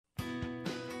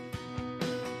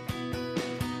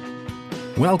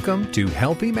Welcome to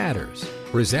Healthy Matters,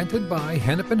 presented by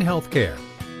Hennepin Healthcare,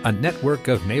 a network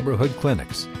of neighborhood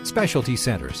clinics, specialty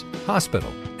centers,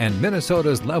 hospital, and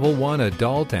Minnesota's Level 1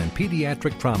 Adult and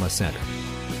Pediatric Trauma Center.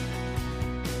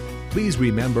 Please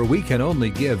remember we can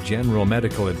only give general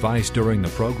medical advice during the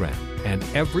program, and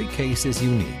every case is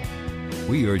unique.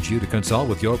 We urge you to consult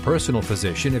with your personal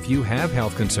physician if you have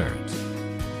health concerns.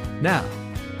 Now,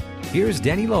 here's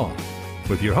Denny Law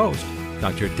with your host,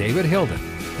 Dr. David Hilden,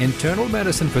 internal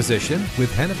medicine physician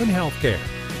with Hennepin Healthcare,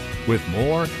 with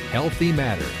more Healthy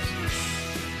Matters.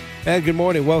 And good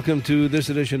morning. Welcome to this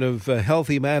edition of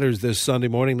Healthy Matters this Sunday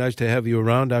morning. Nice to have you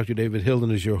around. Dr. David Hilden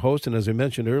is your host. And as I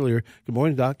mentioned earlier, good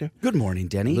morning, Doctor. Good morning,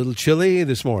 Denny. A little chilly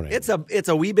this morning. It's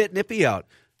a wee bit nippy out.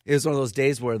 It was one of those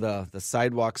days where the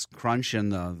sidewalks crunch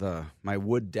and my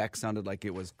wood deck sounded like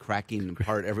it was cracking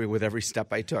apart with every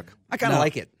step I took. I kind of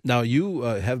like it. Now, you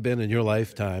have been in your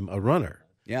lifetime a runner.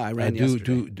 Yeah, I ran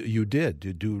yesterday. You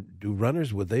did. Do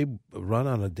runners, would they run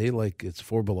on a day like it's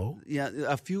 4 below? Yeah,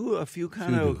 a few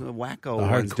kind of wacko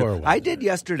ones. Hardcore ones. I did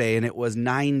yesterday, and it was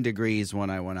 9 degrees when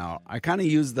I went out. I kind of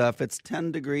used if it's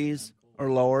 10 degrees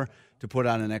or lower, to put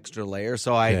on an extra layer.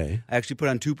 So I actually put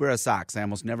on 2 pair of socks. I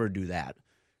almost never do that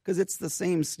because it's the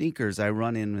same sneakers I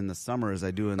run in the summer as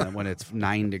I do when it's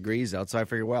 9 degrees out. So I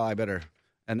figured, well, I better.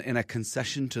 And in a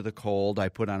concession to the cold, I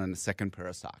put on a second pair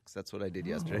of socks. That's what I did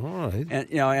yesterday. All right.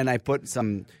 And I put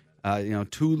some, I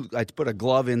put a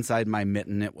glove inside my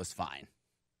mitten. It was fine.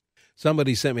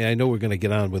 Somebody sent me, I know we're going to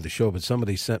get on with the show, but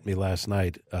somebody sent me last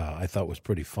night, I thought was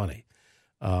pretty funny.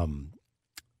 It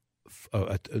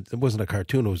wasn't a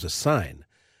cartoon, it was a sign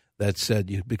that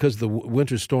said, because of the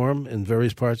winter storm in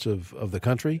various parts of the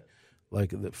country,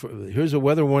 here's a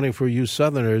weather warning for you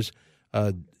Southerners.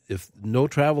 If no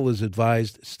travel is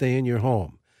advised, stay in your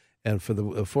home. And for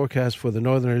the forecast for the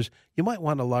Northerners, you might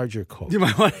want a larger coat. You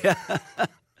might want.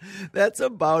 That's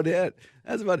about it.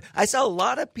 I saw a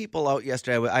lot of people out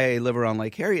yesterday. I live around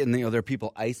Lake Harriet, and there were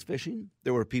people ice fishing.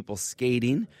 There were people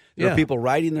skating. There were people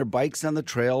riding their bikes on the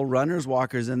trail, runners,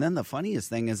 walkers. And then the funniest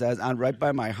thing is, right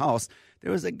by my house,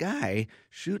 there was a guy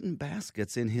shooting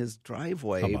baskets in his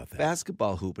driveway,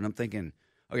 basketball hoop. And I'm thinking,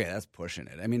 okay, that's pushing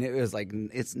it. I mean, it was like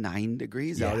it's 9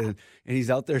 degrees out, and he's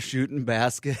out there shooting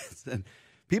baskets. And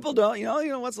people don't,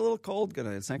 what's a little cold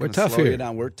gonna? It's not going to slow you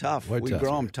down. We're tough. We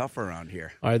grow them tough around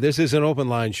here. All right, this is an open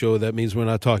line show. That means we're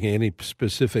not talking any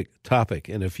specific topic.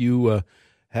 And if you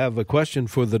have a question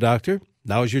for the doctor,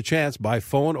 now's your chance by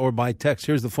phone or by text.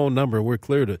 Here's the phone number. We've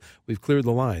cleared the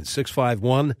line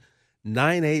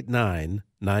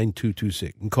 651-989-9226.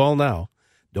 You can call now.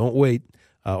 Don't wait.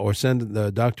 Or send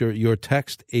the doctor your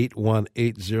text,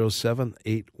 81807,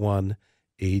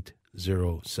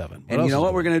 81807. And you know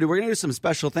what we're going to do? We're going to do some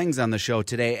special things on the show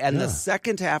today. And the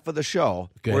second half of the show,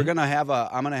 I'm going to have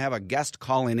a guest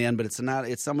calling in, but it's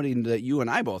somebody that you and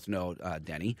I both know,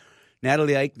 Denny.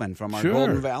 Natalie Eichmann from our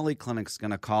Golden Valley Clinic is going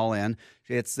to call in.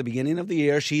 It's the beginning of the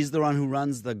year. She's the one who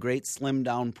runs the Great Slim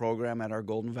Down program at our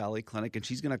Golden Valley Clinic, and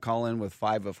she's going to call in with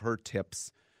 5 of her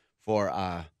tips for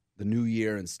the new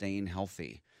year and staying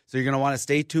healthy. So you're going to want to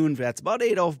stay tuned. That's about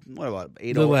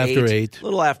 8:08? Little after 8.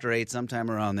 Little after 8, sometime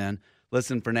around then.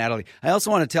 Listen for Natalie. I also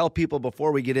want to tell people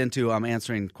before we get into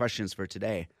answering questions for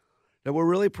today that we're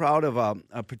really proud of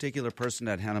a particular person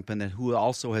at Hennepin who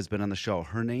also has been on the show.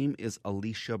 Her name is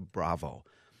Alicia Bravo.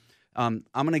 I'm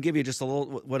going to give you just a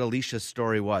little what Alicia's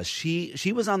story was.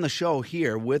 She was on the show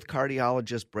here with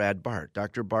cardiologist Brad Bart.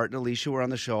 Dr. Bart and Alicia were on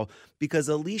the show because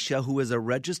Alicia, who is a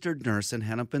registered nurse in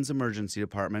Hennepin's emergency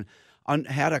department,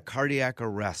 had a cardiac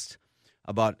arrest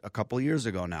about a couple years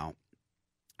ago now.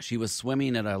 She was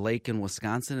swimming at a lake in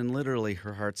Wisconsin, and literally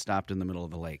her heart stopped in the middle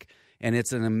of the lake. And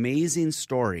it's an amazing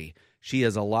story. She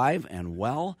is alive and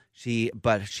well,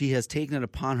 but she has taken it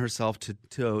upon herself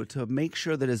to make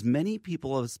sure that as many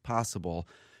people as possible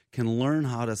can learn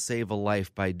how to save a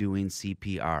life by doing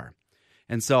CPR.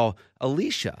 And so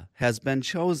Alicia has been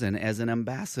chosen as an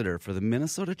ambassador for the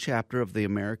Minnesota chapter of the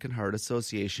American Heart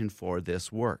Association for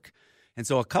this work. And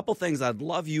so a couple things I'd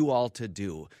love you all to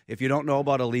do. If you don't know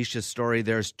about Alicia's story,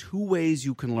 there's 2 ways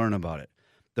you can learn about it.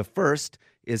 The first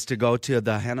is to go to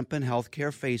the Hennepin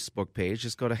Healthcare Facebook page.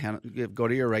 Just go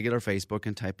to your regular Facebook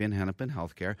and type in Hennepin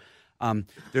Healthcare.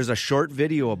 There's a short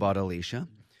video about Alicia,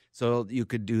 so you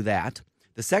could do that.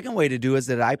 The second way to do is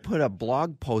that I put a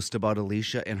blog post about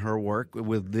Alicia and her work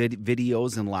with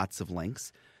videos and lots of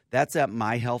links. That's at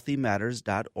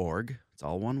myhealthymatters.org. It's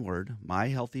all one word,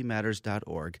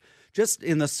 myhealthymatters.org. Just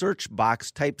in the search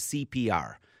box, type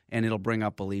CPR, and it'll bring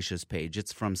up Alicia's page.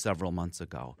 It's from several months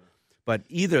ago. But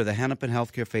either the Hennepin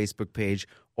Healthcare Facebook page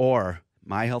or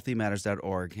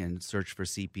myhealthymatters.org and search for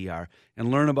CPR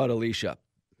and learn about Alicia.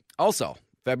 Also,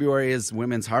 February is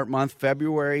Women's Heart Month.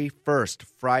 February 1st,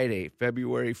 Friday,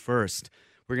 February 1st,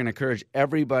 we're going to encourage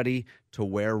everybody to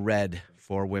wear red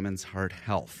for women's heart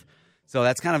health. So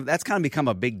that's kind of become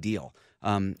a big deal.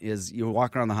 Is you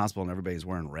walk around the hospital and everybody's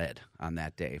wearing red on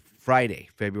that day, Friday,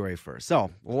 February 1st.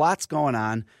 So lots going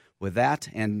on with that,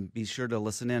 and be sure to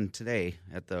listen in today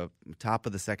at the top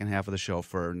of the second half of the show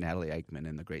for Natalie Eichman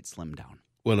and the Great Slim Down.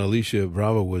 When Alicia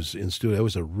Bravo was in studio, it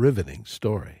was a riveting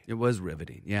story. It was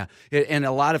riveting, yeah. And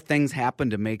a lot of things happened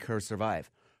to make her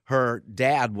survive. Her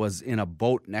dad was in a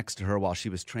boat next to her while she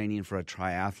was training for a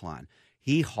triathlon.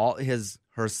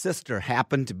 Her sister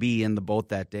happened to be in the boat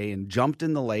that day and jumped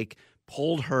in the lake,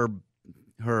 pulled her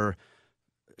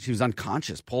she was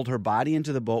unconscious, pulled her body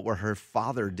into the boat where her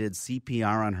father did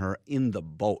CPR on her in the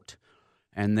boat.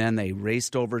 And then they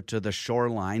raced over to the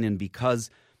shoreline, and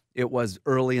because it was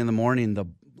early in the morning, the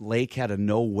lake had a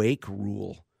no-wake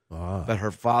rule. But her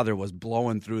father was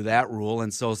blowing through that rule,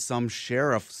 and so some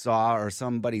sheriff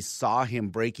somebody saw him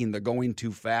breaking the going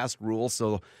too fast rule,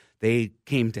 so they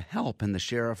came to help, and the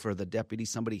sheriff or the deputy,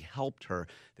 somebody helped her.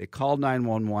 They called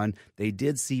 911. They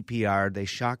did CPR. They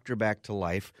shocked her back to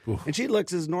life. Oof. And she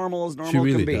looks as normal She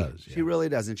really can be. does, yeah. She really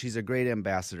does, and she's a great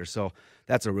ambassador, so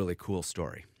that's a really cool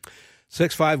story.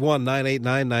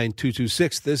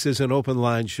 651-989-9226. This is an open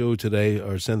line show today,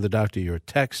 or send the doctor your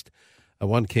text.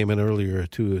 One came in earlier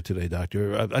today,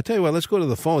 doctor. I tell you what, let's go to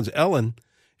the phones. Ellen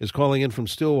is calling in from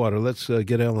Stillwater. Let's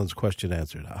get Ellen's question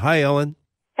answered. Hi, Ellen.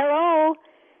 Hello.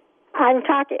 I'm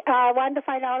talking. I wanted to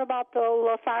find out about the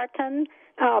losartan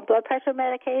blood pressure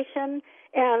medication,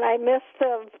 and I missed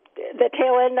the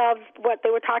tail end of what they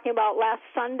were talking about last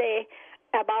Sunday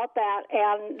about that.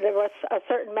 And there was a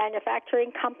certain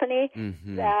manufacturing company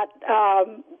that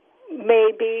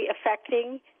may be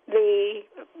affecting the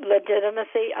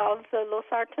legitimacy of the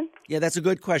losartan. Yeah, that's a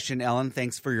good question, Ellen.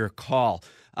 Thanks for your call.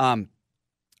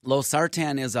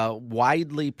 Losartan is a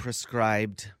widely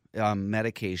prescribed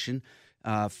medication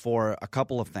for a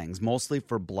couple of things, mostly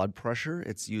for blood pressure.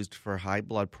 It's used for high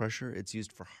blood pressure. It's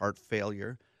used for heart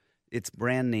failure. Its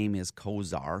brand name is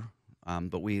Cozar,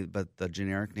 but the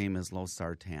generic name is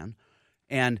losartan.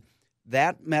 And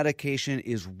that medication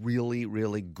is really,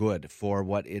 really good for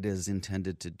what it is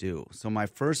intended to do. So my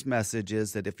first message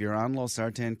is that if you're on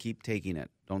losartan, keep taking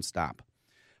it. Don't stop.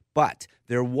 But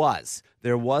there was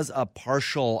a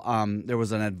partial, there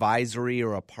was an advisory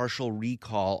or a partial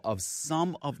recall of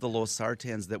some of the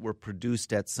losartans that were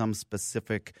produced at some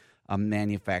specific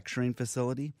manufacturing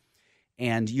facility,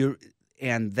 and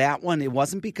that one, it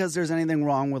wasn't because there's anything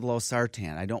wrong with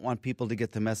losartan. I don't want people to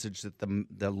get the message that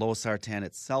the losartan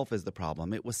itself is the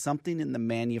problem. It was something in the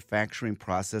manufacturing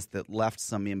process that left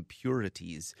some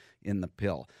impurities in the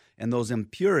pill, and those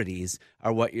impurities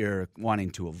are what you're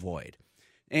wanting to avoid.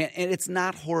 And it's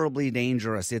not horribly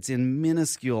dangerous. It's in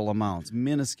minuscule amounts.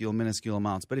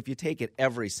 But if you take it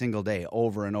every single day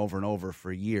over and over and over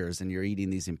for years and you're eating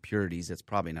these impurities, it's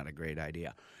probably not a great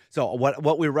idea. So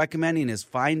what we're recommending is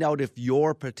find out if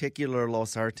your particular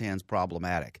losartan is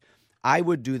problematic. I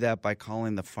would do that by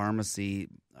calling the pharmacy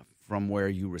from where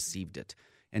you received it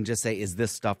and just say, is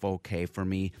this stuff okay for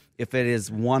me? If it is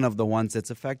one of the ones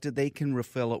that's affected, they can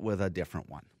refill it with a different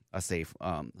one.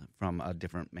 From a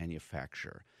different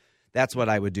manufacturer. That's what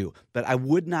I would do. But I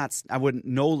would not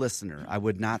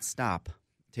stop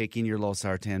taking your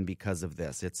losartan because of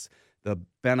this. It's the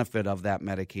benefit of that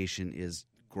medication is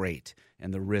great,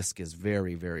 and the risk is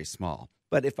very, very small.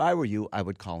 But if I were you, I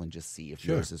would call and just see if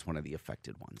yours is one of the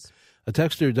affected ones. A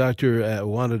texter, doctor,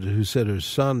 who said her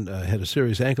son had a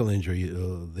serious ankle injury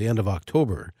the end of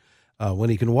October. When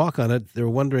he can walk on it, they're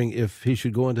wondering if he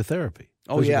should go into therapy.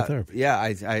 Oh, yeah. Therapy. Yeah,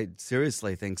 I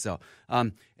seriously think so.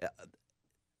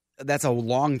 That's a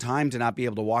long time to not be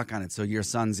able to walk on it, so your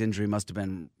son's injury must have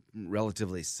been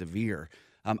relatively severe.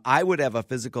 I would have a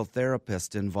physical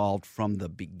therapist involved from the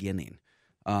beginning,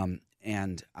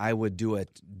 and I would do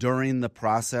it during the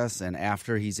process and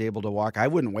after he's able to walk. I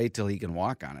wouldn't wait till he can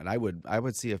walk on it. I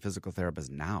would see a physical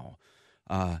therapist now,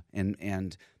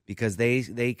 and because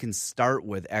they can start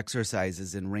with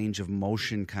exercises and range of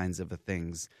motion kinds of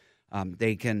things.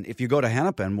 They can, if you go to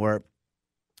Hennepin, where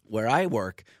I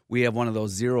work, we have one of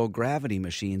those zero gravity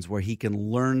machines where he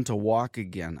can learn to walk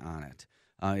again on it.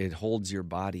 It holds your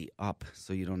body up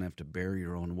so you don't have to bear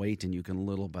your own weight, and you can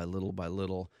little by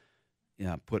little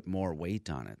put more weight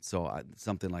on it. So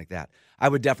something like that. I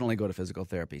would definitely go to physical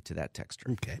therapy to that texter.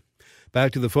 Okay.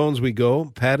 Back to the phones we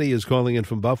go. Patty is calling in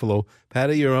from Buffalo.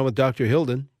 Patty, you're on with Dr.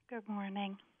 Hilden. Good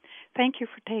morning. Thank you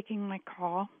for taking my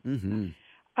call. Mm-hmm.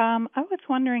 I was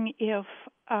wondering if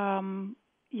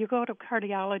you go to a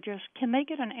cardiologist, can they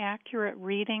get an accurate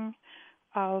reading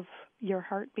of your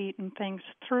heartbeat and things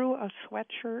through a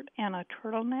sweatshirt and a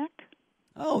turtleneck?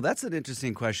 Oh, that's an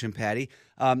interesting question, Patty.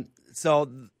 So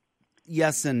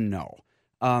yes and no.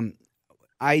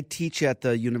 I teach at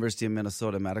the University of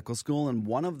Minnesota Medical School, and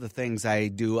one of the things I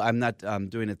do, I'm not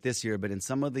doing it this year, but in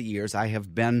some of the years I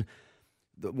have been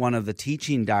one of the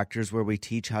teaching doctors where we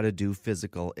teach how to do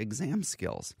physical exam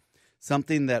skills,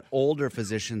 something that older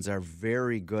physicians are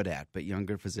very good at, but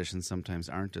younger physicians sometimes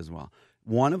aren't as well.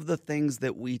 One of the things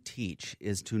that we teach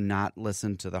is to not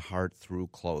listen to the heart through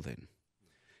clothing.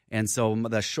 And so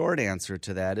the short answer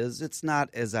to that is it's not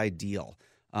as ideal,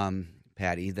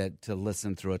 Patty, that to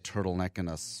listen through a turtleneck and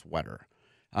a sweater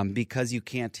because you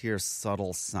can't hear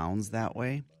subtle sounds that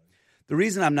way. The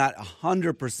reason I'm not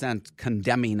 100%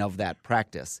 condemning of that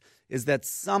practice is that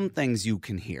some things you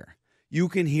can hear. You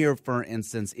can hear, for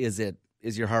instance, is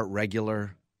your heart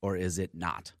regular or is it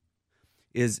not?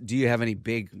 Do you have any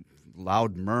big,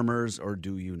 loud murmurs or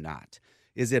do you not?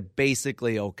 Is it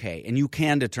basically okay? And you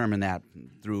can determine that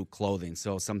through clothing.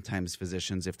 So sometimes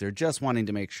physicians, if they're just wanting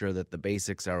to make sure that the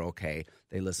basics are okay,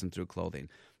 they listen through clothing.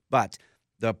 But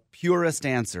the purest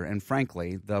answer, and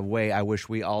frankly, the way I wish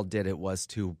we all did it, was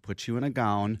to put you in a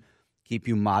gown, keep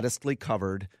you modestly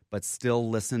covered, but still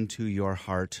listen to your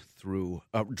heart through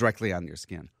directly on your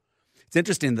skin. It's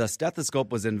interesting. The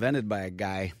stethoscope was invented by a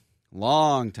guy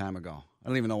long time ago. I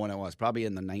don't even know when it was, probably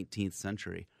in the 19th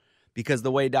century. Because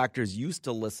the way doctors used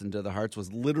to listen to the hearts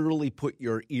was literally put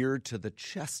your ear to the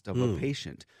chest of a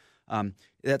patient.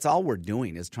 That's all we're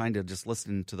doing is trying to just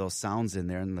listen to those sounds in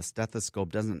there, and the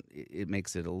stethoscope it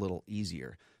makes it a little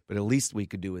easier. But at least we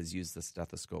could do is use the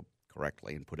stethoscope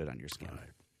correctly and put it on your skin.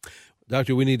 Right.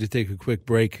 Doctor, we need to take a quick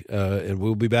break, and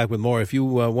we'll be back with more. If you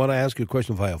want to ask a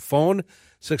question via phone,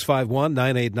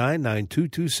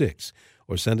 651-989-9226.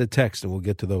 Or send a text, and we'll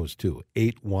get to those too,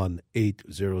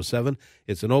 81807.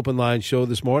 It's an open line show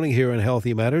this morning here in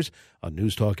Healthy Matters on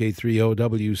News Talk 830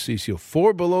 WCCO.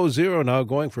 4 below zero now,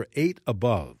 going for 8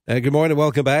 above. And good morning,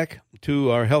 welcome back to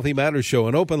our Healthy Matters show,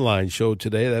 an open line show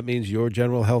today. That means your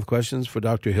general health questions for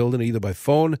Dr. Hilden, either by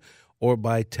phone or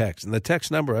by text. And the text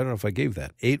number, I don't know if I gave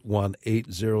that,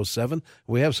 81807.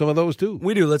 We have some of those too.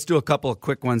 We do. Let's do a couple of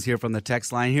quick ones here from the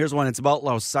text line. Here's one. It's about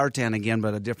losartan again,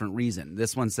 but a different reason.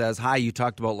 This one says, hi, you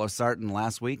talked about losartan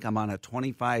last week. I'm on a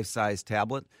 25-size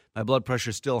tablet. My blood pressure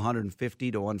is still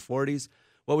 150 to 140s.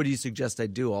 What would you suggest I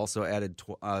do? Also added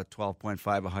 12.5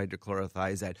 of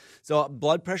hydrochlorothiazide. So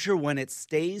blood pressure, when it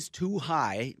stays too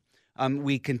high,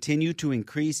 we continue to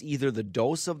increase either the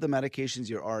dose of the medications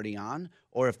you're already on,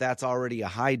 or if that's already a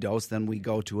high dose, then we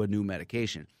go to a new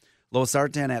medication.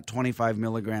 Losartan at 25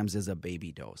 milligrams is a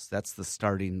baby dose. That's the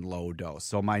starting low dose.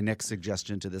 So my next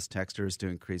suggestion to this texter is to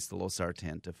increase the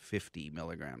losartan to 50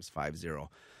 milligrams, 50.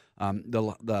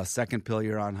 The second pill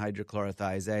you're on,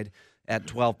 hydrochlorothiazide, at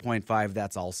 12.5,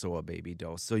 that's also a baby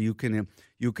dose. So you can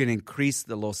increase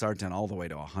the losartan all the way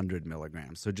to 100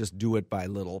 milligrams. So just do it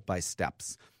by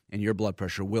steps, and your blood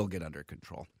pressure will get under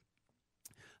control.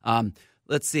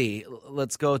 Let's see.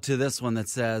 Let's go to this one that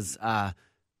says, I'm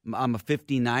a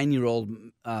 59-year-old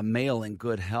male in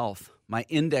good health. My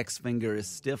index finger is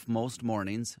stiff most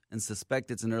mornings and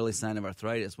suspect it's an early sign of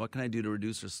arthritis. What can I do to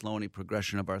reduce or slow any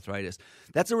progression of arthritis?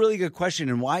 That's a really good question,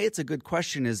 and why it's a good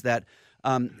question is that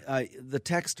the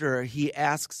texter, he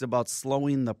asks about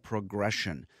slowing the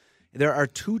progression. There are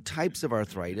two types of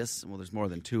arthritis. Well, there's more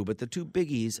than two, but the two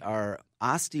biggies are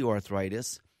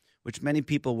osteoarthritis, which many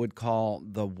people would call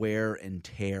the wear and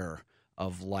tear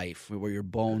of life, where your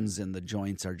bones and the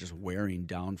joints are just wearing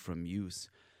down from use.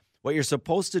 What you're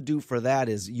supposed to do for that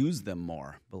is use them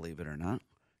more, believe it or not.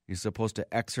 You're supposed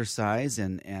to exercise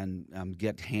and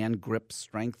get hand grip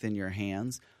strength in your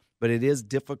hands, but it is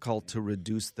difficult to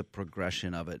reduce the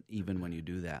progression of it even when you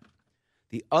do that.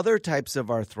 The other types of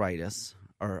arthritis,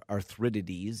 or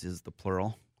arthritides is the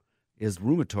plural, is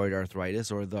rheumatoid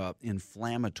arthritis or the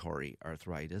inflammatory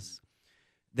arthritis.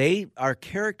 They are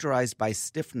characterized by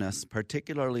stiffness,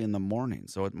 particularly in the morning.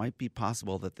 So it might be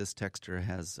possible that this texter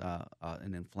has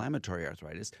an inflammatory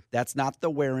arthritis. That's not the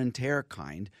wear and tear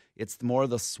kind. It's more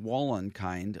the swollen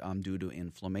kind due to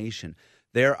inflammation.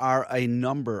 There are a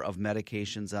number of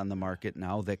medications on the market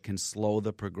now that can slow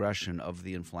the progression of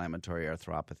the inflammatory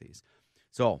arthropathies.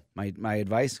 So my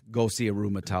advice, go see a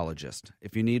rheumatologist.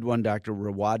 If you need one, Dr.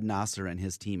 Rawad Nasser and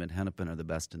his team at Hennepin are the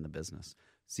best in the business.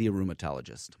 See a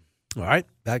rheumatologist. All right,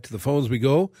 back to the phones we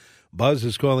go. Buzz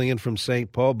is calling in from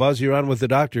St. Paul. Buzz, you're on with the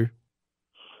doctor.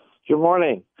 Good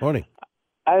morning. Morning.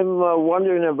 I'm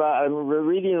wondering about, I'm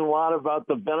reading a lot about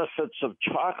the benefits of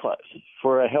chocolate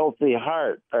for a healthy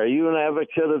heart. Are you an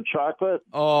advocate of chocolate?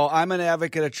 Oh, I'm an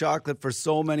advocate of chocolate for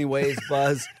so many ways,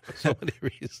 Buzz. So many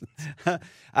reasons.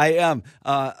 I am.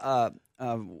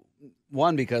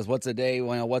 One, because what's a day?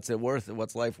 Well, what's it worth?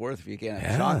 What's life worth if you can't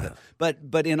have chocolate?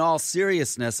 But in all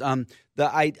seriousness,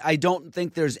 I don't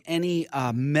think there's any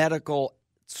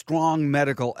strong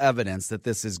medical evidence that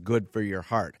this is good for your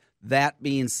heart. That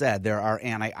being said, there are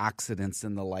antioxidants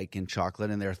and the like in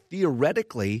chocolate, and they're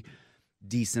theoretically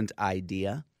decent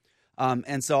idea.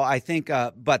 And so I think,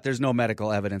 but there's no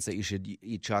medical evidence that you should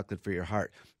eat chocolate for your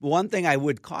heart. One thing I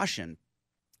would caution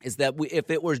is that if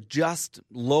it was just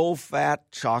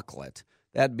low-fat chocolate,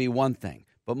 that'd be one thing.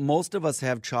 But most of us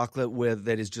have chocolate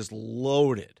that is just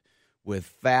loaded with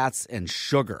fats and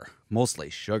sugar, mostly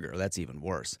sugar. That's even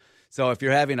worse. So if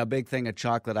you're having a big thing of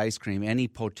chocolate ice cream, any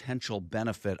potential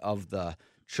benefit of the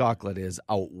chocolate is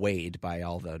outweighed by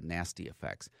all the nasty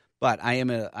effects. But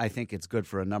I think it's good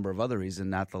for a number of other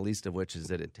reasons, not the least of which is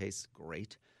that it tastes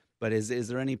great. But is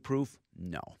there any proof?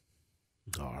 No.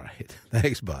 All right.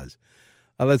 Thanks, Buzz.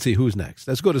 Let's see who's next.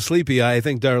 Let's go to Sleepy Eye. I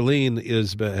think Darlene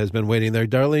has been waiting there.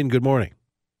 Darlene, good morning.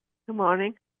 Good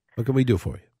morning. What can we do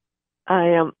for you?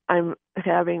 I'm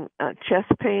having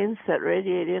chest pains that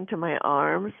radiate into my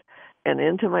arms and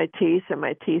into my teeth, and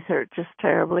my teeth hurt just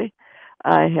terribly.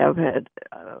 I have had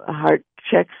heart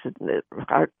checks, and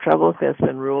heart trouble has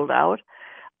been ruled out.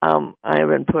 I have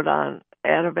been put on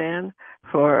Ativan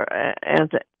for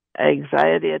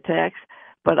anxiety attacks,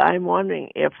 but I'm wondering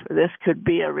if this could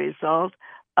be a result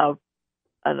of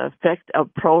an effect of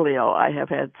polio. I have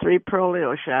had 3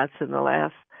 polio shots in the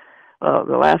last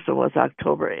one was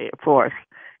October 4th.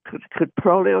 Could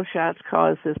polio shots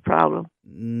cause this problem?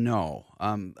 No.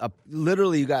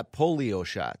 Literally, you got polio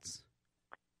shots.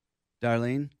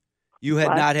 Darlene, you had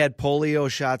not had polio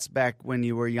shots back when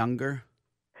you were younger?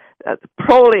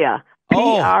 Prolia.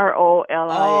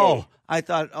 P-R-O-L-I-A. Oh, I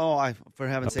thought, for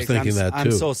heaven's sake,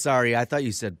 I'm so sorry. I thought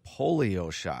you said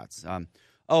polio shots.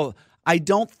 I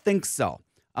don't think so.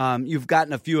 You've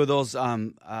gotten a few of those.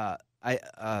 I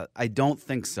don't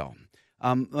think so.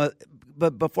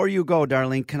 But before you go,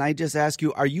 Darlene, can I just ask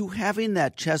you, are you having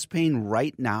that chest pain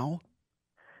right now?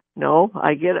 No,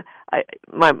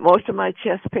 most of my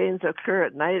chest pains occur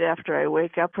at night after I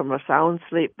wake up from a sound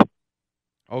sleep.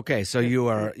 Okay, so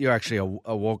you're actually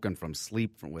awoken from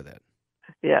sleep with it.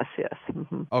 Yes.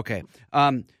 Mm-hmm. Okay.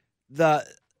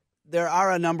 There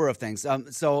are a number of things.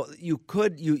 So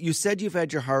you said you've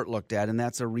had your heart looked at, and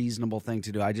that's a reasonable thing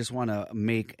to do. I just want to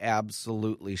make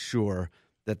absolutely sure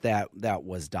that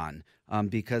was done,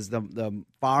 because the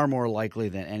far more likely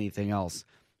than anything else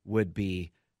would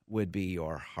be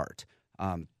your heart.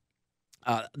 The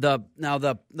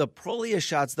Prolia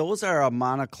shots, those are a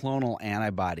monoclonal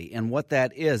antibody, and what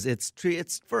that is, it's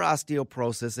for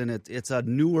osteoporosis, and it's a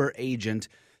newer agent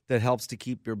that helps to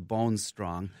keep your bones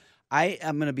strong. I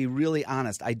am going to be really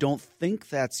honest. I don't think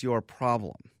that's your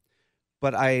problem,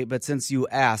 but since you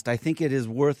asked, I think it is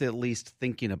worth at least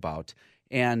thinking about,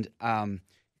 and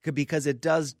because it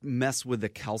does mess with the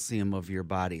calcium of your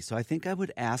body. So I think I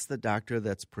would ask the doctor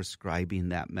that's prescribing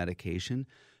that medication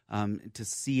to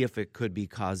see if it could be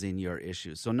causing your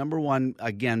issues. So number one,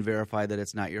 again, verify that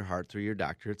it's not your heart through your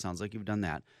doctor. It sounds like you've done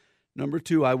that. Number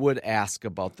two, I would ask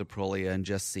about the Prolia and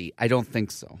just see. I don't think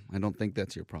so. I don't think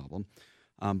that's your problem,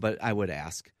 but I would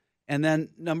ask. And then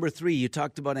number three, you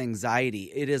talked about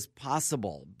anxiety. It is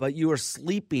possible, but you are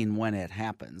sleeping when it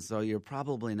happens, so you're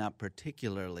probably not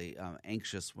particularly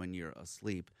anxious when you're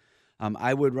asleep.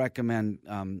 I would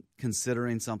recommend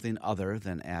considering something other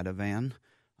than Ativan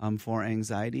for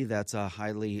anxiety. That's a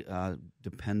highly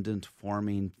dependent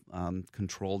forming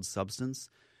controlled substance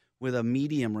with a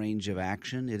medium range of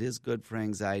action. It is good for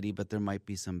anxiety, but there might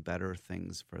be some better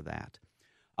things for that.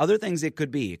 Other things it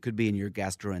could be in your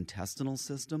gastrointestinal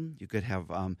system. You could have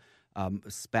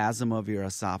spasm of your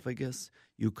esophagus.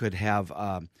 You could have,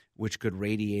 which could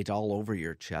radiate all over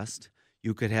your chest.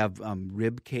 You could have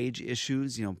rib cage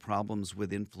issues, problems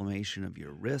with inflammation of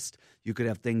your wrist. You could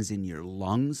have things in your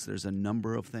lungs. There's a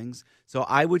number of things. So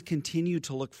I would continue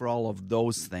to look for all of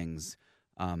those things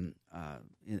in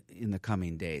the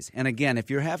coming days. And again,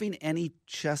 if you're having any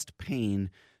chest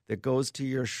pain that goes to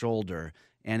your shoulder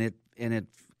and it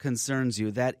concerns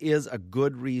you, that is a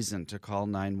good reason to call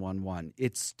 911.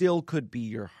 It still could be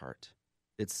your heart.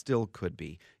 It still could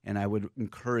be. And I would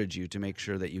encourage you to make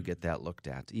sure that you get that looked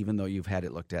at, even though you've had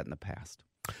it looked at in the past.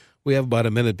 We have about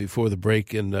a minute before the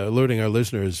break, and alerting our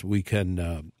listeners, we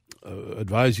can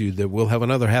advise you that we'll have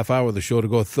another half hour of the show to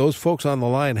go. Those folks on the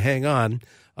line, hang on.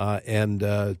 And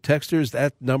texters,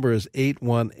 that number is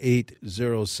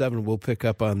 81807. We'll pick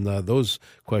up on those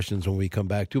questions when we come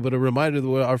back, too. But a reminder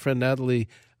that our friend Natalie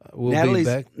will be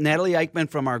back. Natalie Eichman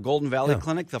from our Golden Valley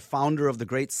Clinic, the founder of the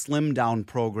Great Slim Down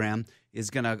program, is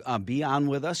going to be on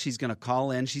with us. She's going to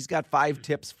call in. She's got 5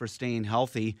 tips for staying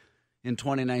healthy in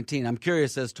 2019. I'm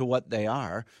curious as to what they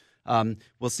are.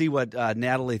 We'll see what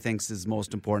Natalie thinks is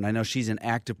most important. I know she's an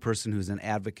active person who's an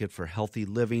advocate for healthy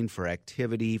living, for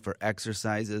activity, for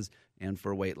exercises, and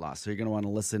for weight loss. So you're going to want to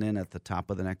listen in at the top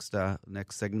of the next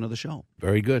segment of the show.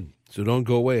 Very good. So don't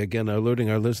go away. Again, alerting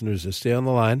our listeners to stay on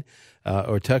the line,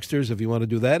 or texters if you want to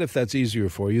do that, if that's easier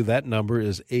for you. That number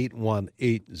is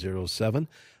 81807.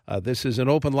 This is an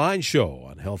open line show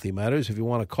on Healthy Matters. If you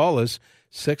want to call us,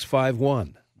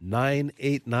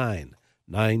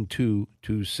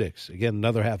 651-989-9226. Again,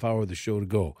 another half hour of the show to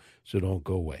go, so don't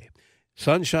go away.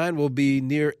 Sunshine will be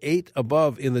near 8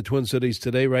 above in the Twin Cities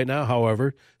today. Right now,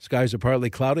 however, skies are partly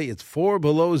cloudy. It's 4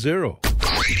 below zero.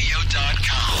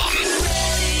 Radio.com.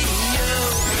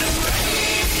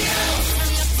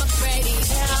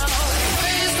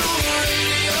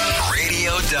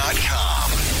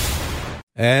 Radio.com.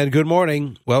 And good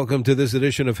morning. Welcome to this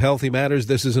edition of Healthy Matters.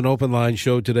 This is an open line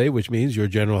show today, which means your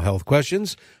general health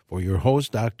questions for your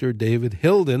host, Dr. David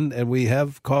Hilden. And we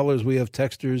have callers, we have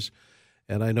texters,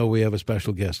 and I know we have a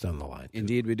special guest on the line.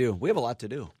 Indeed, we do. We have a lot to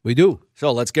do. We do.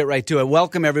 So let's get right to it.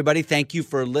 Welcome, everybody. Thank you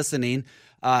for listening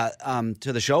to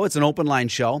the show. It's an open line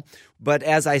show. But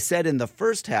as I said in the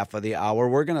first half of the hour,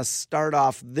 we're going to start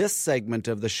off this segment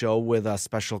of the show with a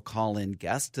special call-in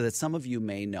guest that some of you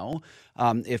may know.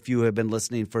 If you have been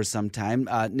listening for some time,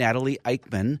 Natalie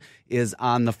Eichman is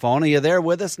on the phone. Are you there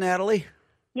with us, Natalie?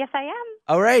 Yes, I am.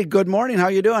 All right. Good morning. How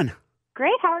are you doing?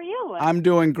 Great. How are you? I'm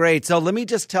doing great. So let me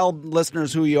just tell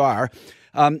listeners who you are.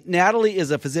 Natalie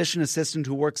is a physician assistant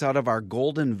who works out of our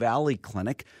Golden Valley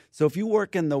Clinic. So if you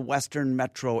work in the Western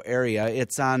Metro area,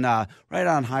 it's on right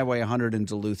on Highway 100 and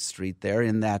Duluth Street there.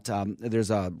 In that there's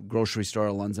a grocery store,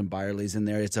 Lunds and Byerly's in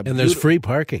there. There's free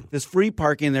parking. There's free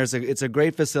parking. It's a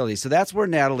great facility. So that's where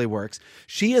Natalie works.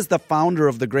 She is the founder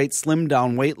of the Great Slim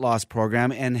Down Weight Loss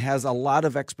Program and has a lot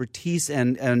of expertise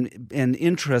and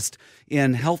interest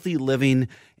in healthy living.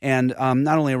 And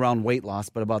not only around weight loss,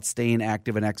 but about staying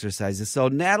active and exercises. So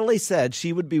Natalie said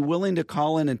she would be willing to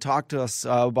call in and talk to us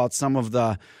about some of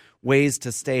the ways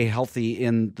to stay healthy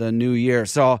in the new year.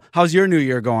 So how's your new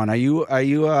year going? Are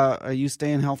you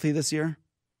staying healthy this year?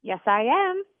 Yes, I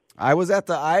am. I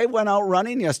went out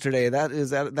running yesterday.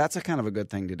 That's a kind of a good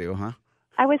thing to do, huh?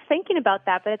 I was thinking about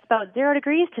that, but it's about 0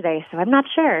 degrees today, so I'm not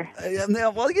sure.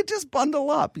 Well, you just bundle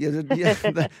up.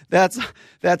 That's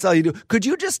all you do. Could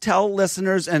you just tell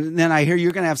listeners, and then I hear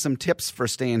you're going to have some tips for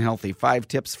staying healthy, 5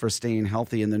 tips for staying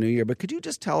healthy in the new year. But could you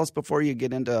just tell us before you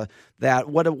get into that,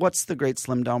 what's the Great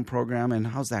Slim Down program and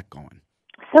how's that going?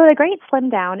 So the Great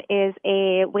Slim Down is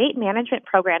a weight management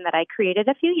program that I created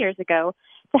a few years ago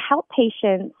to help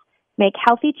patients make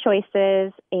healthy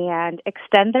choices and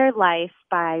extend their life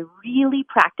by really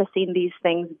practicing these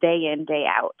things day in, day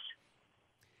out.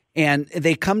 And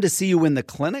they come to see you in the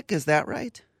clinic, is that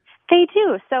right? They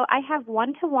do. So I have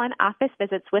one-to-one office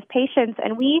visits with patients,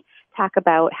 and we talk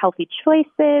about healthy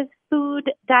choices,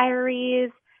 food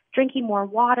diaries, drinking more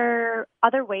water,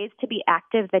 other ways to be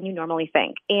active than you normally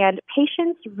think. And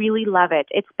patients really love it.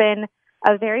 It's been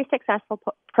a very successful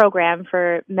program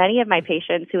for many of my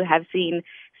patients who have seen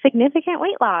significant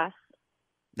weight loss.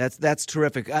 That's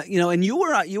terrific. And you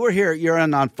were here. You're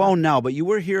on phone now, but you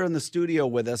were here in the studio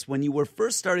with us when you were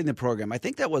first starting the program. I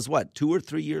think that was 2 or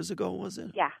 3 years ago, was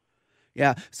it? Yeah.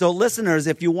 Yeah. So, listeners,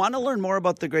 if you want to learn more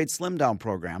about the Great Slim Down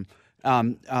program,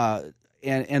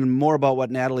 and more about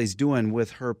what Natalie's doing with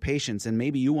her patients, and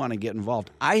maybe you want to get involved.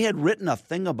 I had written a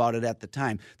thing about it at the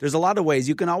time. There's a lot of ways.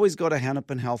 You can always go to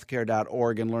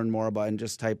hennepinhealthcare.org and learn more about it and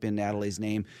just type in Natalie's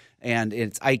name. And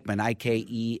it's Eichman,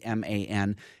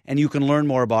 Ikeman, and you can learn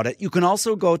more about it. You can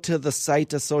also go to the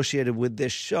site associated with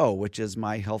this show, which is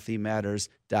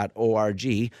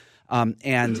myhealthymatters.org.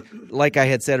 And like I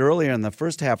had said earlier in the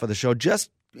first half of the show,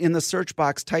 just in the search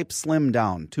box, type Slim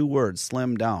Down, 2 words,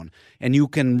 Slim Down. And you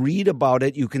can read about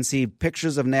it. You can see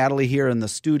pictures of Natalie here in the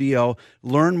studio,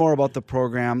 learn more about the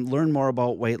program, learn more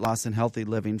about weight loss and healthy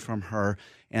living from her.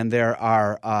 And there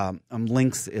are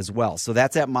links as well. So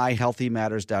that's at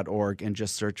myhealthymatters.org and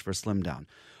just search for Slim Down.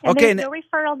 And there's no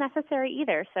referral necessary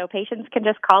either. So patients can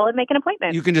just call and make an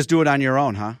appointment. You can just do it on your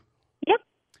own, huh? Yep.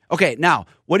 Okay, now,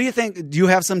 what do you think? Do you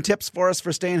have some tips for us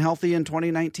for staying healthy in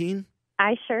 2019?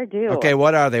 I sure do. Okay,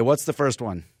 what are they? What's the first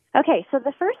one? Okay, so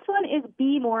the first one is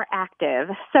be more active.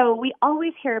 So we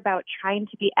always hear about trying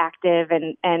to be active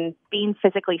and being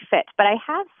physically fit, but I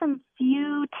have some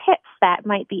few tips that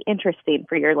might be interesting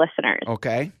for your listeners.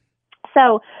 Okay.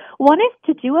 So one is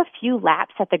to do a few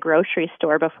laps at the grocery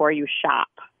store before you shop.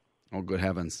 Oh, good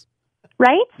heavens.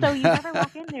 Right? So you never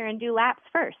walk in there and do laps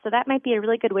first. So that might be a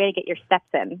really good way to get your steps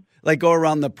in. Like go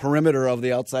around the perimeter of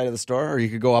the outside of the store, or you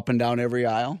could go up and down every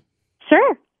aisle?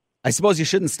 Sure. I suppose you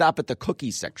shouldn't stop at the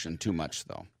cookie section too much,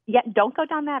 though. Yeah, don't go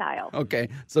down that aisle. Okay.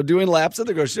 So doing laps at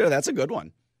the grocery store, that's a good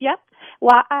one. Yep.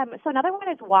 Well, so another one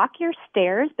is walk your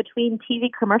stairs between TV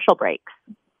commercial breaks.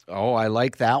 Oh, I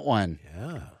like that one.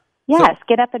 Yeah. Yes,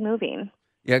 get up and moving.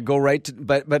 Yeah, go right to,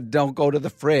 but don't go to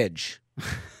the fridge.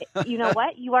 You know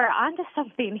what? You are onto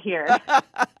something here.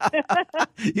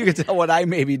 You can tell what I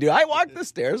maybe do. I walk the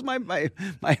stairs. My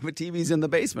TV's in the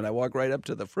basement. I walk right up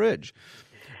to the fridge.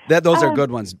 Those are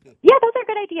good ones. Yeah, those are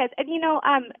good ideas. And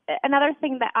another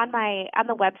thing that on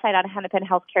the website on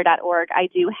hennepinhealthcare.org, I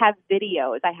do have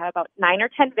videos. I have about 9 or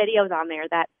 10 videos on there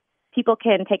that people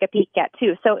can take a peek at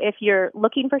too. So if you're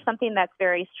looking for something that's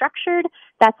very structured,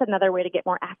 that's another way to get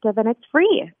more active, and it's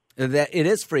free. It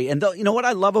is free. And you know what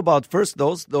I love about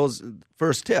those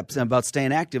first tips about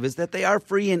staying active is that they are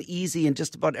free and easy, and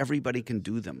just about everybody can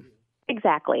do them.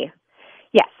 Exactly.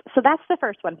 Yes. So that's the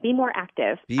first one. Be more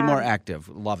active. Be more active.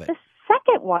 Love it. The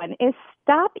second one is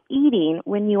stop eating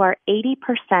when you are 80%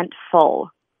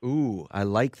 full. Ooh, I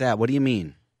like that. What do you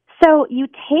mean? So you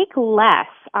take less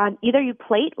on either you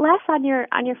plate less on your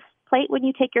plate when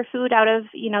you take your food out of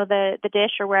the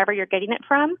dish or wherever you're getting it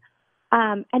from,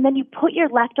 and then you put your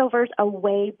leftovers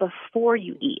away before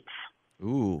you eat.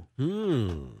 Ooh,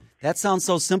 that sounds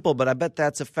so simple, but I bet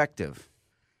that's effective.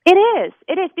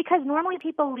 It is because normally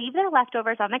people leave their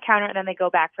leftovers on the counter and then they go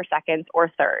back for seconds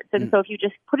or thirds. And so if you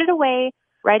just put it away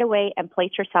right away and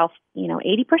plate yourself,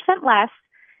 80% less,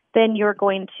 then you're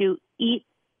going to eat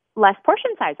less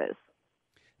portion sizes.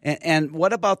 And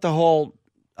what about the whole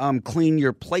clean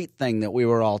your plate thing that we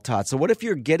were all taught? So what if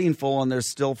you're getting full and there's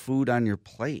still food on your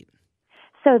plate?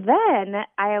 So then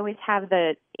I always have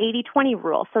the 80-20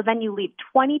 rule. So then you leave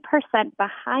 20%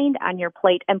 behind on your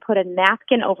plate and put a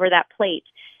napkin over that plate.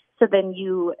 So then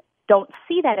you don't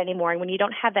see that anymore. And when you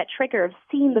don't have that trigger of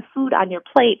seeing the food on your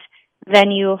plate,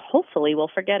 then you hopefully will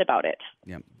forget about it.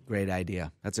 Yeah, great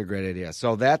idea. That's a great idea.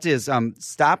 So that is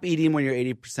stop eating when you're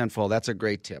 80% full. That's a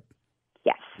great tip.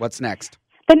 Yes. What's next?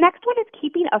 The next one is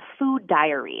keeping a food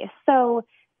diary. So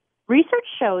research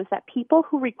shows that people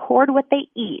who record what they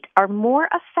eat are more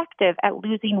effective at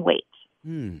losing weight.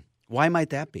 Why might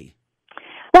that be?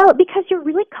 Well, because you're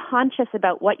really conscious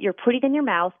about what you're putting in your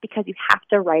mouth because you have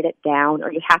to write it down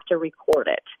or you have to record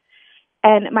it.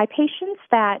 And my patients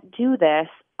that do this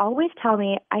always tell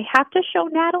me, I have to show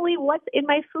Natalie what's in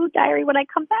my food diary when I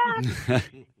come back.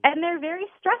 And they're very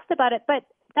stressed about it, but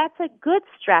that's a good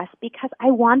stress because I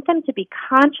want them to be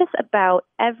conscious about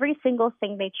every single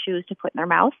thing they choose to put in their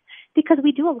mouth because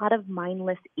we do a lot of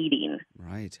mindless eating.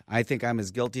 Right. I think I'm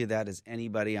as guilty of that as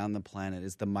anybody on the planet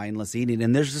is the mindless eating.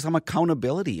 And there's just some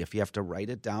accountability if you have to write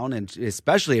it down, and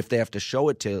especially if they have to show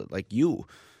it to like you.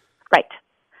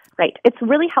 Right. It's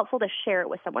really helpful to share it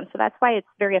with someone. So that's why it's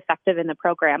very effective in the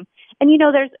program. And,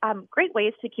 there's great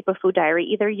ways to keep a food diary.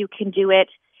 Either you can do it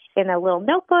in a little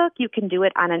notebook. You can do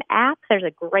it on an app. There's a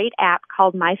great app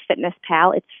called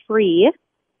MyFitnessPal. It's free.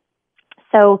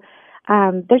 So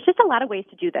there's just a lot of ways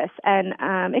to do this,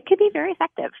 and it can be very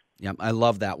effective. Yeah, I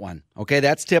love that one. Okay,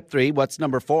 that's tip 3. What's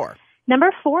number 4?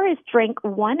 Number 4 is drink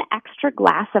 1 extra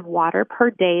glass of water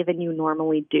per day than you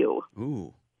normally do.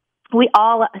 Ooh. We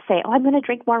all say, I'm going to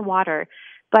drink more water.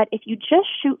 But if you just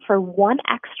shoot for 1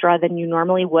 extra than you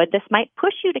normally would, this might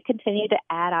push you to continue to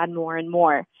add on more and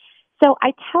more. So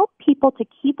I tell people to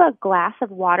keep a glass of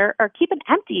water or keep an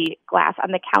empty glass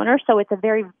on the counter so it's a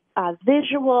very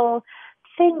visual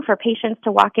thing for patients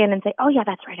to walk in and say, oh, yeah,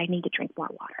 that's right, I need to drink more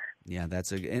water. Yeah,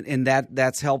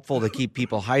 that's helpful to keep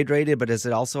people hydrated, but is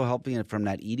it also helping from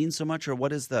not eating so much, or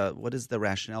what is the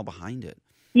rationale behind it?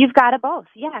 You've got it both,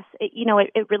 yes.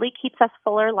 It really keeps us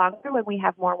fuller longer when we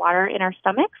have more water in our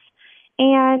stomachs,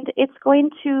 and it's going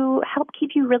to help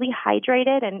keep you really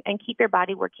hydrated and keep your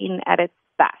body working at its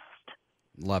best.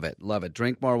 Love it.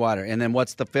 Drink more water. And then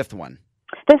what's the 5th one?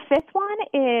 The 5th one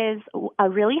is a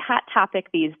really hot topic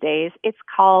these days. It's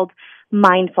called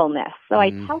mindfulness. So I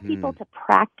tell people to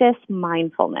practice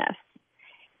mindfulness.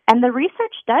 And the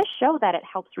research does show that it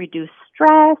helps reduce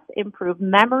stress, improve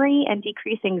memory, and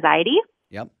decrease anxiety.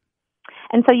 Yep.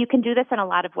 And so you can do this in a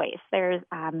lot of ways. There's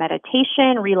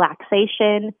meditation,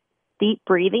 relaxation, deep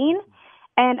breathing.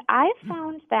 And I've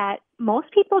found that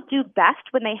most people do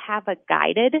best when they have a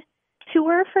guided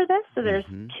tour for this. So there's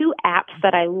two apps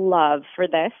that I love for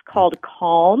this called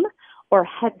Calm or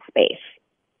Headspace.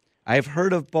 I've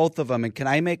heard of both of them. And can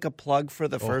I make a plug for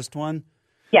the first one?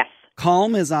 Yes.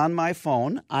 Calm is on my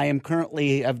phone. I've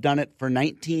done it for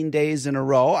 19 days in a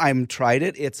row. I've tried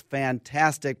it. It's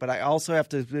fantastic. But I also have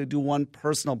to do one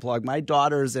personal plug. My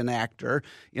daughter is an actor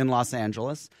in Los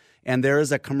Angeles, and there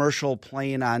is a commercial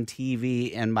playing on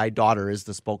TV, and my daughter is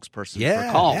the spokesperson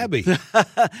for Calm. Abby.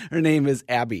 Her name is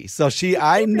Abby. So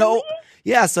I know.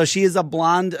 Yeah, so she is a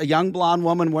young blonde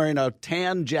woman wearing a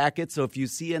tan jacket. So if you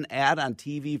see an ad on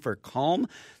TV for Calm,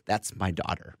 that's my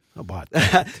daughter. How about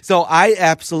that? So I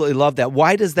absolutely love that.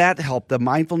 Why does that help? The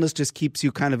mindfulness just keeps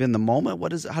you kind of in the moment.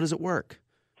 How does it work?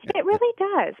 It really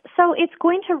does. So it's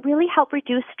going to really help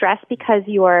reduce stress because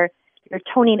you're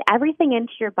toning everything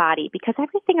into your body, because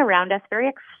everything around us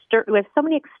we have so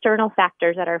many external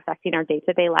factors that are affecting our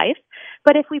day-to-day life.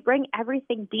 But if we bring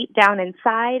everything deep down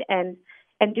inside and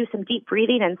do some deep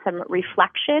breathing and some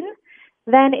reflection,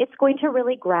 then it's going to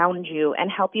really ground you and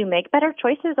help you make better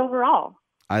choices overall.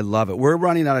 I love it. We're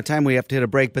running out of time. We have to hit a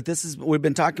break. But we've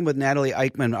been talking with Natalie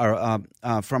Eichman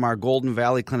from our Golden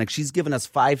Valley Clinic. She's given us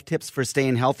 5 tips for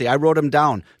staying healthy. I wrote them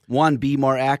down. 1, be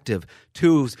more active.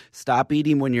 2, stop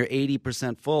eating when you're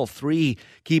 80% full. 3,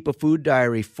 keep a food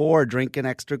diary. 4, drink an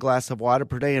extra glass of water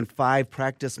per day. And 5,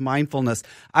 practice mindfulness.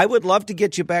 I would love to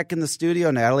get you back in the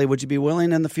studio, Natalie. Would you be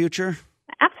willing in the future?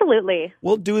 Absolutely.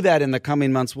 We'll do that in the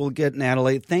coming months. We'll get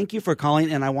Natalie. Thank you for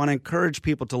calling, and I want to encourage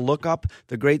people to look up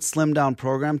the Great Slim Down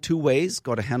program 2 ways.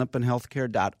 Go to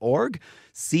hennepinhealthcare.org.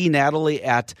 See Natalie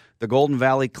at the Golden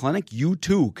Valley Clinic. You,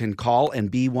 too, can call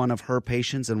and be one of her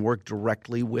patients and work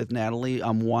directly with Natalie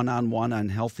one-on-one on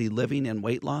healthy living and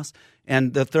weight loss.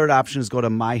 And the third option is go to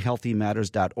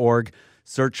myhealthymatters.org.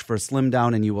 Search for Slim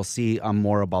Down, and you will see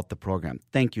more about the program.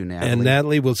 Thank you, Natalie. And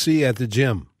Natalie, we'll see you at the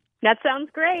gym. That sounds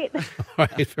great. All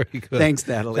right, very good. Thanks,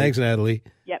 Natalie. Thanks, Natalie.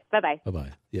 Yep, bye-bye. Bye-bye.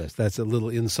 Yes, that's a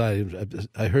little insight.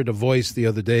 I heard a voice the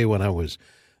other day when I was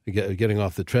getting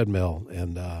off the treadmill,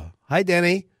 and hi,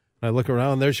 Danny. I look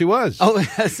around, there she was. Oh,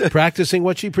 practicing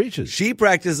what she preaches. She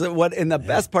practices what, and the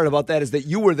best part about that is that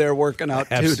you were there working out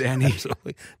too, Danny.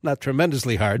 Absolutely. Not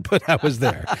tremendously hard, but I was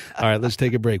there. All right, let's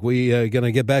take a break. We are going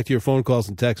to get back to your phone calls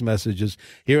and text messages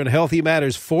here in Healthy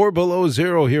Matters. 4 below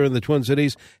 0 here in the Twin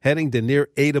Cities, heading to near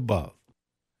 8 above.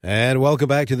 And welcome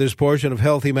back to this portion of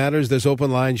Healthy Matters, this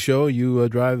open line show. You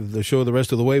drive the show the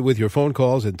rest of the way with your phone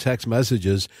calls and text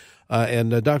messages.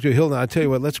 And Dr. Hilden, I'll tell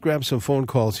you what, let's grab some phone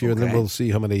calls here, and then we'll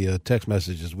see how many text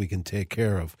messages we can take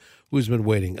care of. Who's been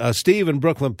waiting? Steve in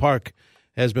Brooklyn Park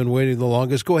has been waiting the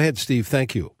longest. Go ahead, Steve.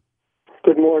 Thank you.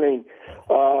 Good morning.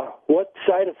 What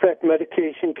side effect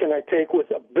medication can I take with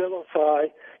Abilify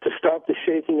to stop the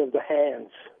shaking of the hands?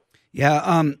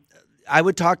 Yeah, I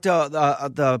would talk to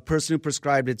the person who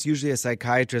prescribed. It's usually a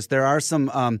psychiatrist. There are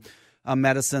some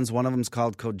medicines. One of them is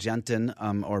called Cogentin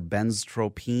or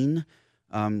benztropine.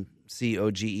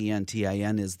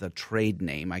 Cogentin is the trade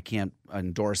name. I can't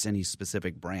endorse any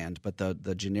specific brand, but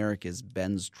the generic is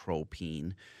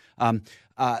benztropine.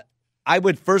 I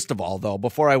would, first of all, though,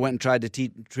 before I went and tried to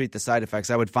treat the side effects,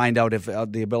 I would find out if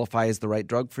the Abilify is the right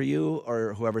drug for you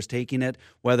or whoever's taking it,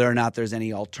 whether or not there's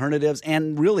any alternatives,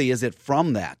 and really, is it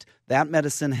from that? That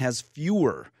medicine has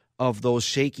fewer of those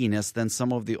shakiness than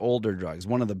some of the older drugs.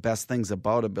 One of the best things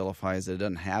about Abilify is it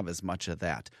doesn't have as much of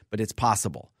that, but it's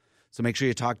possible. So make sure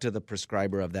you talk to the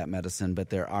prescriber of that medicine, but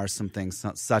there are some things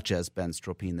such as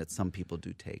benztropine that some people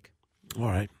do take. All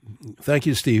right. Thank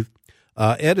you, Steve.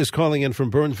 Ed is calling in from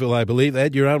Burnsville, I believe.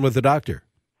 Ed, you're on with the doctor.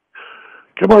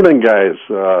 Good morning, guys.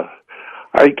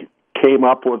 I came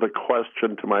up with a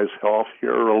question to myself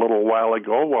here a little while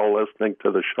ago while listening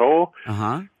to the show,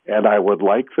 and I would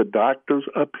like the doctor's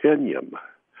opinion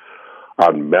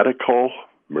on medical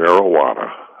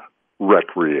marijuana,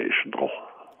 recreational.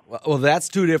 Well, that's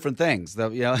 2 different things.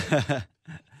 Medical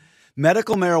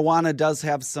marijuana does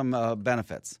have some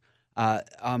benefits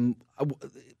of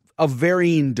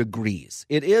varying degrees.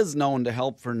 It is known to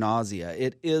help for nausea.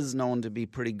 It is known to be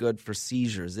pretty good for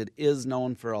seizures. It is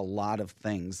known for a lot of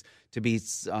things to be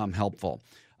helpful.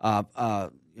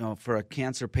 For a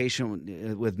cancer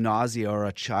patient with nausea or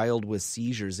a child with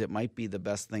seizures, it might be the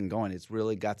best thing going. It's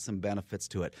really got some benefits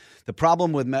to it. The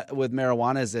problem with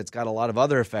marijuana is it's got a lot of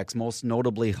other effects, most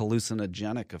notably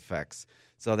hallucinogenic effects.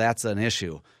 So that's an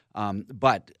issue.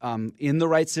 But in the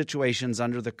right situations,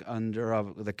 under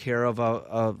the care of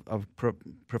a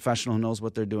professional who knows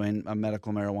what they're doing,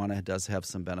 medical marijuana does have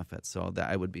some benefits. So that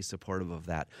I would be supportive of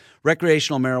that.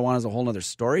 Recreational marijuana is a whole other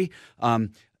story.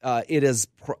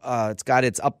 it's got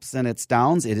its ups and its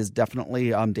downs. It is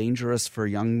definitely dangerous for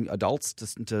young adults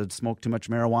to smoke too much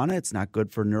marijuana. It's not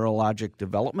good for neurologic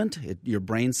development. Your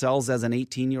brain cells as an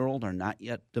 18-year-old are not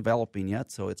yet developing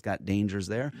yet, so it's got dangers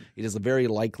there. It is very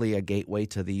likely a gateway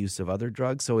to the use of other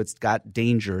drugs, so it's got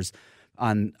dangers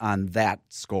on that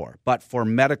score. But for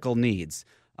medical needs,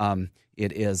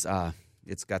 it's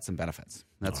got some benefits.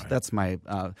 That's my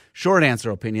short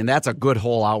answer opinion. That's a good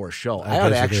whole hour show. I ought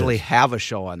to actually have a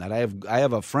show on that. I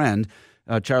have a friend,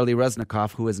 Charlie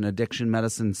Resnikoff, who is an addiction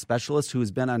medicine specialist who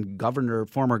has been on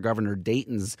former Governor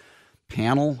Dayton's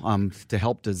panel to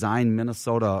help design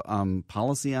Minnesota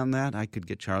policy on that. I could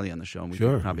get Charlie on the show, and we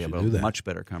could probably have a much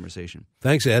better conversation.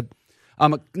 Thanks, Ed.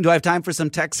 Do I have time for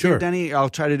some texts here, Denny? I'll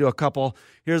try to do a couple.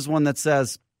 Here's one that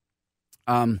says,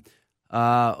 boo.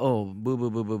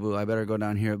 I better go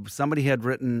down here. Somebody had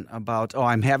written about,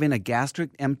 I'm having a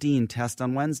gastric emptying test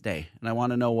on Wednesday, and I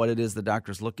want to know what it is the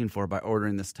doctor's looking for by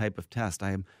ordering this type of test.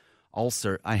 I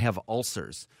have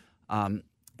ulcers.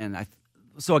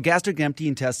 So a gastric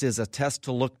emptying test is a test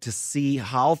to look to see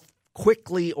how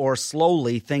quickly or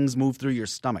slowly things move through your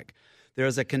stomach. There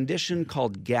is a condition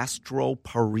called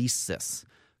gastroparesis,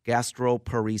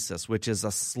 which is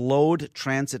a slowed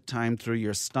transit time through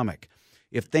your stomach.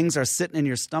 If things are sitting in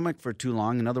your stomach for too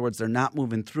long, in other words, they're not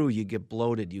moving through, you get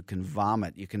bloated, you can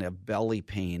vomit, you can have belly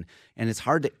pain, and it's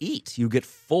hard to eat. You get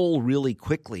full really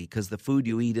quickly because the food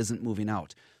you eat isn't moving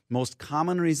out. Most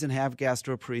common reason to have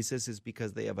gastroparesis is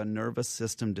because they have a nervous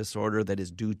system disorder that is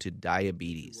due to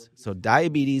diabetes. So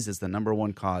diabetes is the number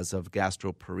one cause of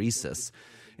gastroparesis.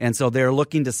 And so they're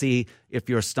looking to see if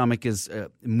your stomach is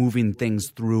moving things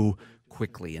through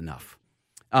quickly enough.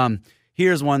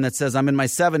 Here's one that says, I'm in my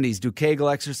 70s. Do Kegel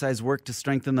exercise work to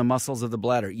strengthen the muscles of the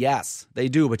bladder? Yes, they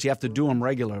do, but you have to do them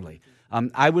regularly.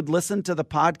 I would listen to the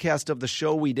podcast of the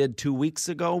show we did 2 weeks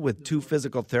ago with two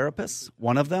physical therapists.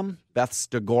 One of them, Beth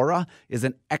Stagora, is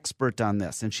an expert on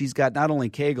this, and she's got not only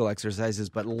Kegel exercises,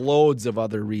 but loads of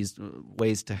other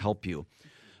ways to help you.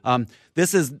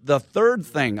 This is the third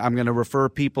thing I'm going to refer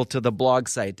people to the blog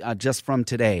site just from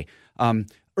today.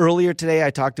 Earlier today,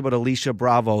 I talked about Alicia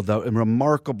Bravo, the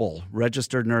remarkable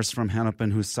registered nurse from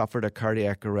Hennepin who suffered a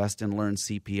cardiac arrest and learned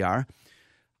CPR.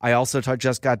 I also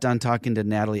just got done talking to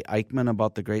Natalie Eichman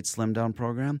about the Great Slim Down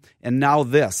program. And now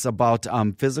this about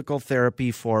physical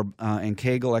therapy and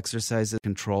Kegel exercises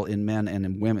control in men and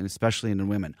in women, especially in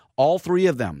women. All three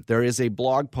of them. There is a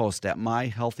blog post at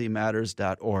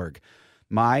myhealthymatters.org.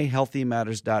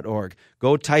 myhealthymatters.org.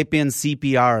 Go type in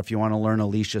CPR if you want to learn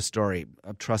Alicia's story.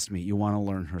 Trust me, you want to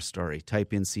learn her story.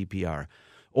 Type in CPR.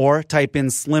 Or type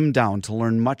in Slim Down to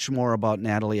learn much more about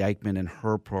Natalie Eichman and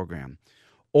her program.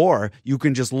 Or you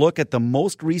can just look at the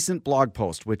most recent blog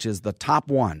post, which is the top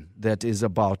one that is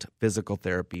about physical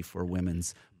therapy for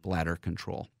women's bladder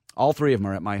control. All three of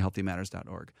them are at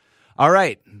myhealthymatters.org. All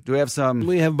right. Do we have some?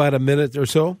 We have about a minute or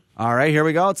so. All right. Here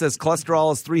we go. It says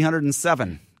cholesterol is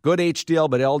 307. Good HDL,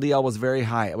 but LDL was very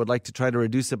high. I would like to try to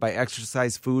reduce it by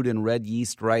exercise, food, and red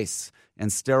yeast rice and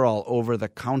sterol over the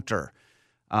counter.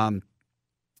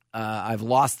 I've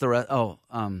lost the rest.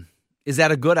 Is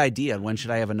that a good idea? When should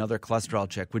I have another cholesterol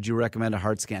check? Would you recommend a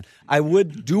heart scan? I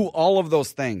would do all of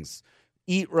those things.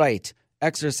 Eat right,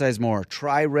 exercise more,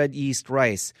 try red yeast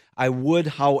rice. I would,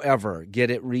 however, get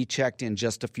it rechecked in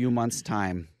just a few months'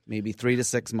 time, maybe 3 to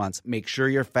 6 months. Make sure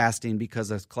you're fasting because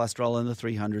the cholesterol in the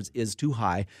 300s is too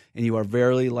high, and you are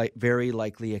very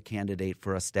likely a candidate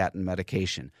for a statin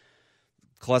medication.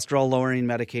 Cholesterol-lowering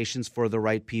medications for the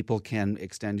right people can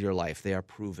extend your life. They are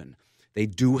proven. They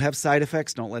do have side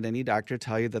effects. Don't let any doctor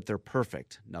tell you that they're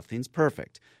perfect. Nothing's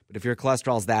perfect. But if your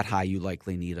cholesterol's that high, you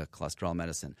likely need a cholesterol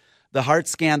medicine. The heart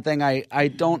scan thing, I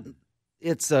don't –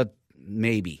 it's a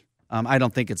maybe. I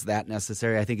don't think it's that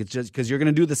necessary. I think it's just because you're going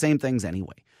to do the same things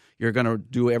anyway. You're going to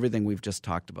do everything we've just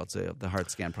talked about, so the heart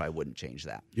scan probably wouldn't change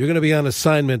that. You're going to be on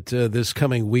assignment this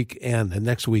coming weekend and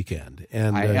next weekend.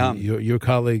 And I am. Your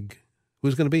colleague –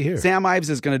 who's going to be here? Sam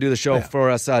Ives is going to do the show for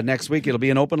us next week. It'll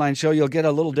be an open line show. You'll get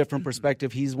a little different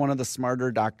perspective. He's one of the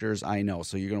smarter doctors I know,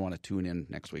 so you're going to want to tune in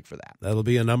next week for that. That'll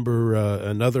be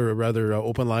another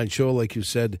open line show, like you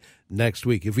said, next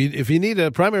week. If you need a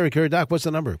primary care doc, what's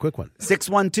the number? Quick one.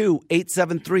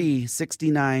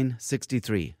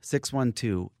 612-873-6963.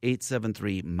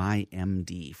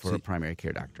 612-873-MyMD for a primary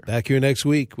care doctor. Back here next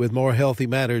week with more Healthy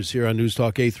Matters here on News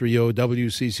Talk 830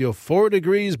 WCCO. 4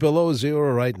 degrees below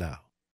zero right now.